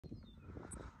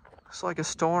Looks like a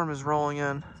storm is rolling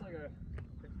in. It's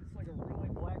like a really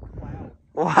black cloud.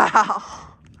 Wow.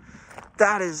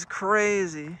 That is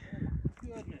crazy. Oh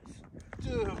my goodness.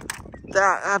 Dude.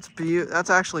 That's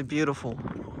actually beautiful.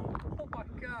 Oh my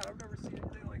God, I've never seen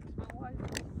anything like this in my life.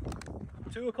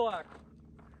 2 o'clock.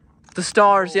 The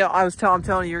stars, yeah, I'm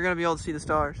telling you, you're gonna be able to see the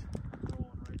stars.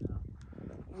 Right now.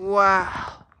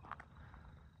 Wow.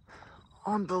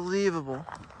 Unbelievable.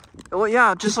 Well,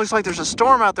 yeah, it just looks like there's a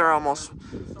storm out there almost.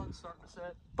 The sun's starting to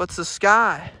set. But it's the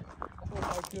sky. Oh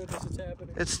my goodness, it's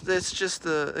happening. It's just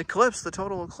the eclipse, the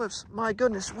total eclipse. My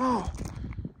goodness, whoa.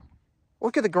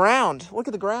 Look at the ground. Look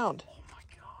at the ground. Oh my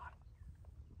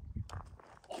God.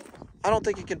 I don't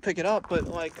think you can pick it up, but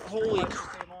like, holy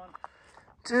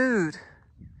dude.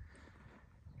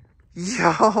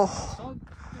 Yo.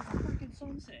 Freaking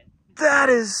sunset. That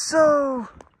is so.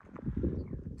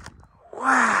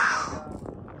 Wow.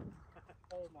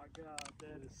 Oh my God,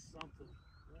 that is something.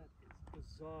 That is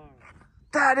bizarre.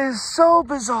 That is so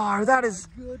bizarre. That is. Oh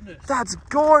my goodness. That's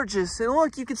gorgeous. And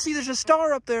look, you can see there's a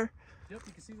star up there. Yep,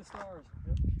 you can see the stars.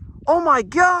 Yep. Oh my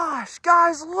gosh,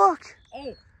 guys, look.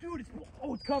 Oh, dude, it's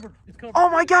covered. It's covered. Oh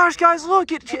my gosh, guys,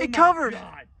 look, it covered.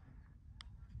 God.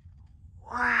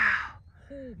 Wow.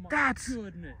 Oh my That's.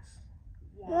 goodness.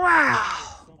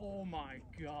 Wow. Oh my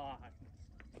God.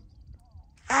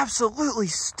 Absolutely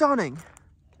stunning.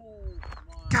 Oh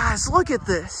my Guys, look at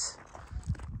this.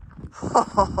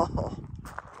 Oh.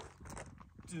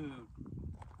 Dude.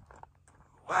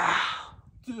 Wow.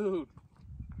 Dude.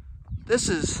 This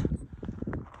is.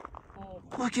 Oh,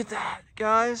 Look at that,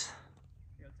 guys.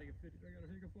 I gotta take a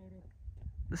photo.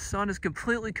 The sun is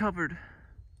completely covered. It's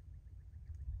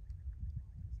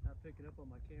not picking up on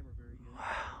my camera very good. Wow.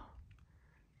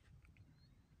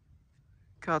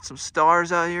 Got some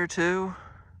stars out here too.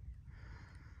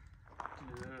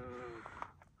 Dude.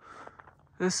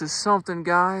 This is something,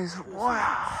 guys.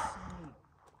 Wow.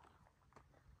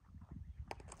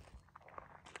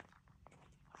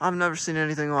 I've never seen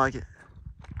anything like it.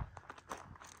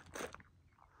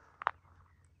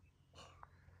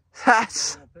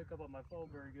 That's. I won't pick up on my phone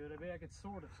very good. I mean, I can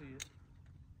sort of see it.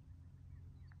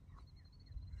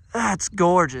 That's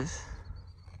gorgeous.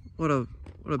 What a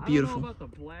beautiful. I don't know about the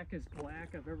blackest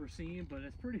black I've ever seen, but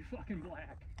it's pretty fucking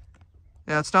black.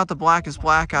 Yeah, it's not the blackest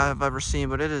black I've ever seen,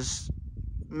 but it has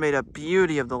made a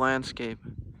beauty of the landscape.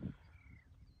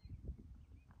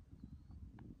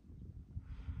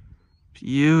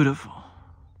 Beautiful.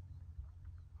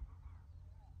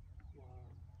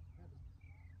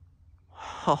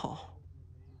 Oh.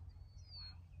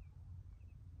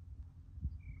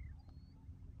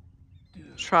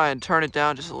 Dude. Try and turn it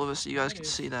down just a little bit so you guys can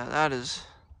see that. That is.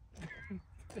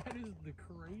 That is the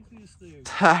craziest thing.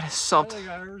 That is something. I think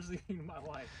I've ever seen in my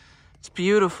life. It's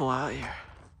beautiful out here.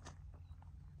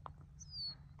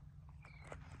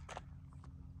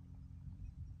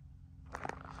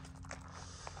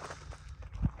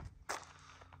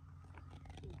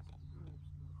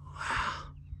 Wow.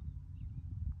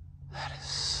 That is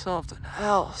something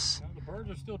else. Now, the birds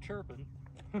are still chirping.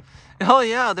 Oh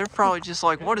yeah, they're probably just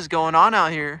like, what is going on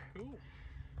out here? Cool.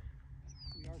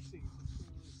 We are seeing.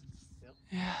 Yep.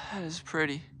 Yeah, that is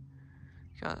pretty.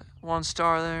 Got one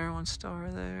star there, one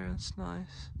star there. That's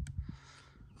nice.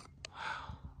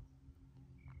 Wow.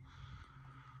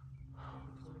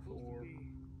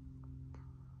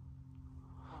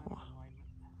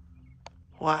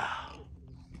 Wow.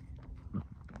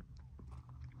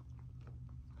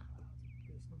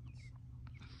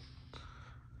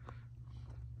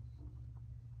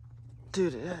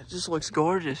 Dude, it just looks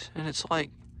gorgeous, and it's like.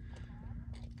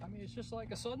 I mean, it's just like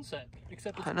a sunset,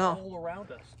 except it's I know. all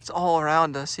around us. It's all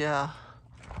around us, yeah.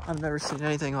 I've never seen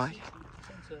anything like it.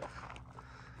 Sunset.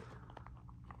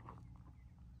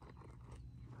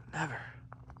 Never.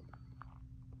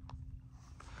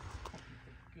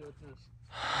 Goodness.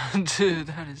 Dude,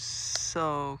 that is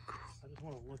so cool. I just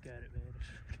want to look at it, man.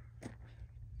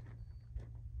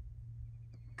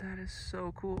 That is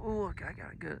so cool. Oh, look, I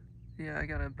got a good. Yeah, I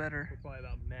got a better. We're probably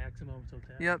about maximum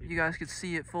totality. Yep, you guys could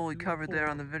see it fully covered there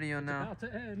on the video it's now. about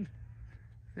to end.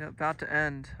 Yeah, about to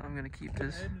end. I'm gonna keep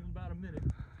this. End in about a minute.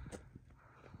 Then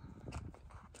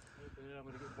I'm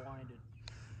gonna get blinded.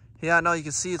 Yeah, no, you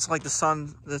can see it's like the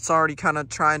sun that's already kind of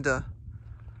trying to.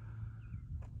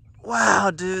 Wow,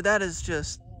 dude, that is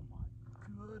just. Oh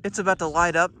my goodness. It's about to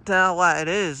light up now. It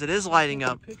is. It is lighting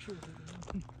up. It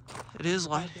is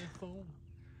lighting. Real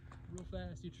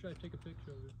fast, you try to take a picture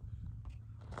of it.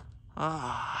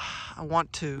 I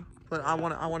want to, but I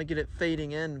want to get it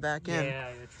fading in back in.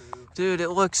 Yeah, true. Dude, it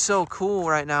looks so cool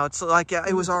right now. It's like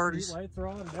it was already. The street lights are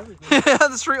on and everything. Yeah,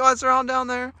 the street lights are on down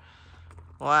there.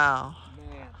 Wow.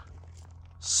 Man.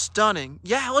 Stunning.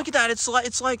 Yeah, look at that. It's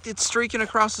like it's streaking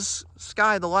across the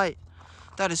sky, the light.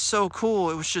 That is so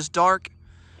cool. It was just dark.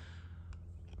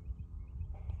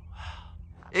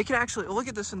 It can actually, look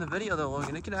at this in the video though,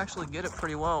 Logan. It can actually get it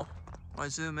pretty well. I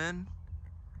zoom in,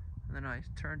 and then I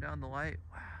turn down the light.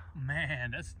 Wow.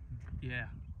 Man, that's, yeah.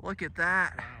 Look at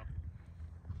that.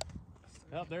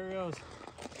 Wow. Oh, there it goes.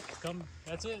 Come,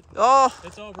 that's it. Oh,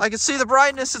 It's over. I can see the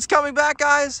brightness. It's coming back,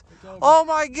 guys. Oh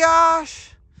my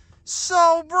gosh.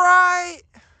 So bright.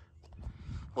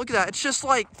 Look at that. It's just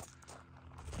like,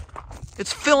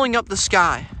 it's filling up the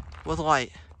sky with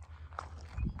light.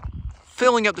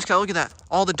 Filling up the sky. Look at that.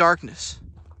 All the darkness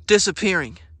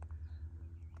disappearing.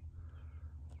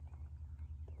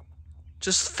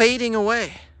 Just fading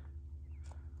away.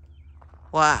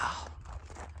 Wow.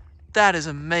 That is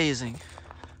amazing.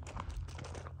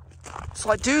 It's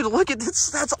like, dude, look at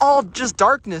this. That's all just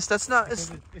darkness. That's not...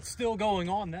 It's still going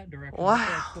on that direction.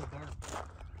 Wow. It's still dark.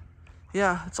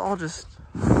 Yeah, it's all just...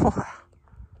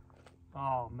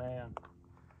 Oh, man.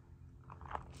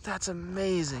 That's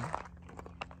amazing.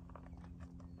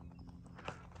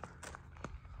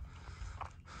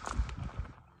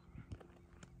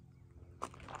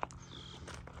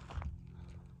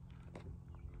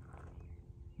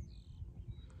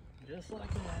 Just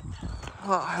like that.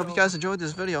 Well, I hope you guys enjoyed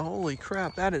this video. Holy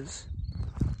crap, that is...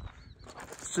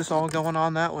 It's just all going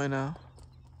on that way now.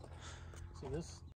 So this